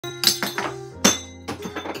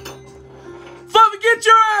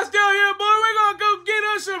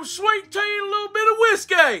some sweet tea and a little bit of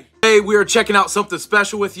whiskey. Hey, we are checking out something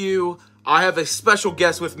special with you. I have a special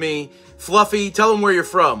guest with me. Fluffy, tell them where you're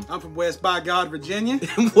from. I'm from West by God, Virginia.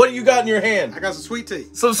 What do you got in your hand? I got some sweet tea.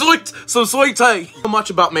 Some sweet tea. So much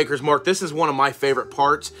about Maker's Mark. This is one of my favorite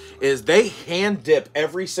parts, is they hand dip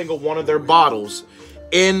every single one of their bottles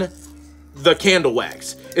in the candle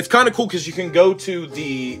wax. It's kind of cool because you can go to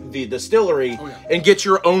the distillery and get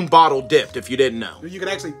your own bottle dipped if you didn't know. You can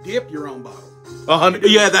actually dip your own bottle.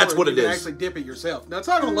 Yeah, that's what it is. You can actually dip it yourself. Now, it's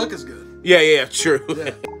not going to look as good. Yeah, true.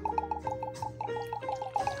 Yeah.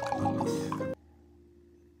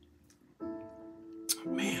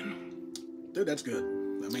 Man. Dude, that's good.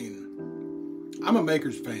 I mean, I'm a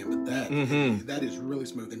Maker's fan, but that is really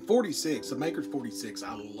smooth. And 46, the Maker's 46,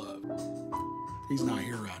 I love. He's not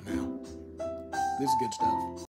here right now. This is good stuff.